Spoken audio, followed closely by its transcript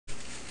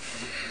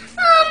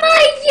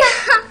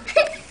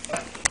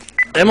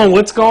Emma,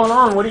 what's going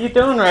on? What are you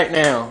doing right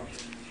now?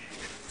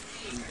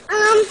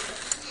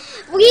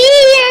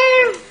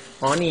 We're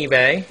on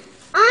eBay.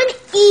 On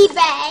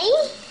eBay,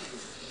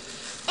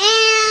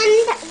 and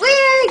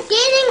we're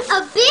getting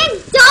a big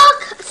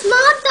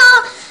small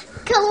doll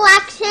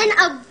collection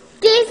of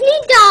Disney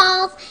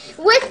dolls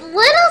with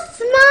little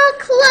small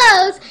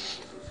clothes,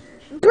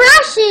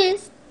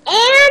 brushes,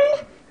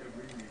 and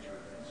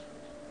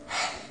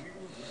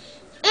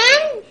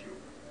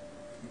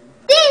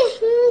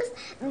things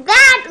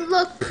that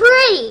look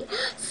pretty.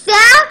 So,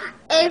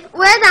 if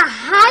we're the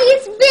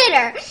highest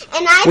bidder,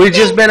 and We've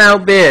just been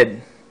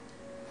outbid.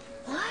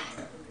 What?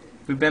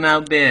 We've been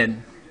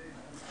outbid.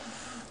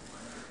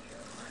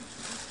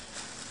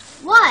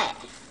 What?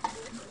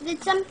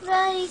 Did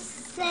somebody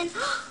send...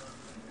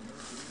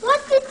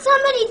 What did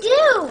somebody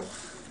do?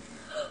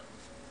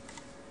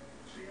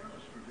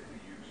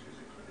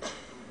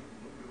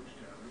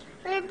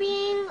 We're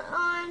being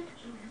on...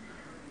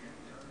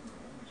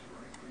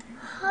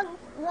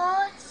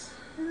 Lost.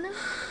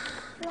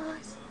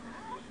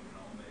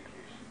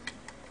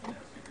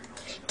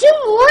 Do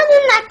more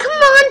than that. Come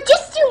on,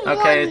 just do more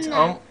Okay, than it's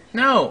that.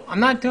 no, I'm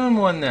not doing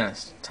more than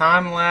this.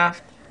 Time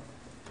left.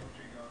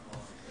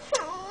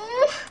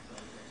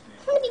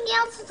 Somebody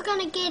else is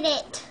gonna get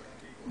it.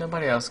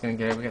 Nobody else is gonna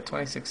get it. We got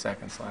 26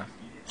 seconds left.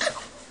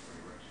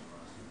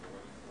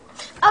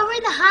 Are we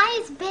the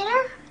highest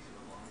bidder?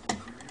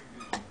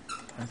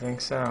 I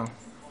think so.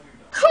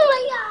 Oh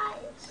my gosh.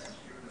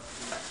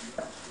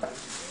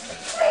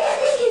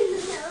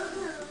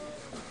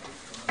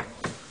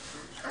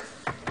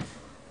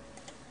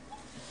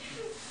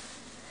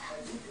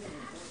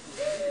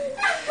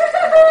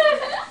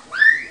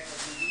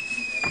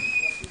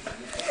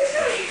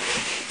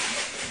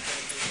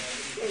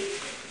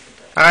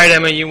 All right,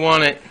 Emma, you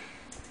want it.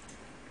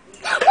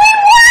 We won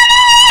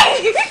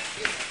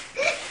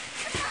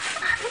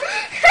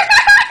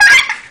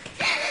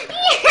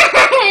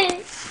it!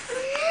 Yes!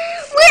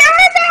 We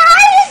are the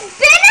highest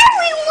bidder!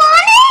 We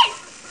won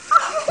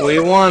it! We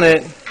want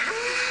it.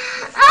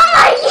 Oh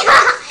my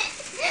god!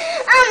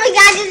 Oh my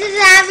god, this is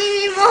a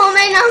happy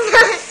moment. Oh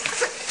my...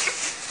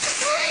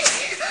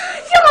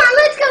 Come on,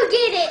 let's go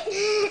get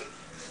it.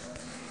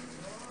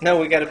 No,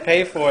 we got to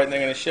pay for it, and they're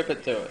gonna ship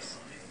it to us.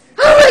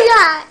 Oh my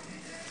god!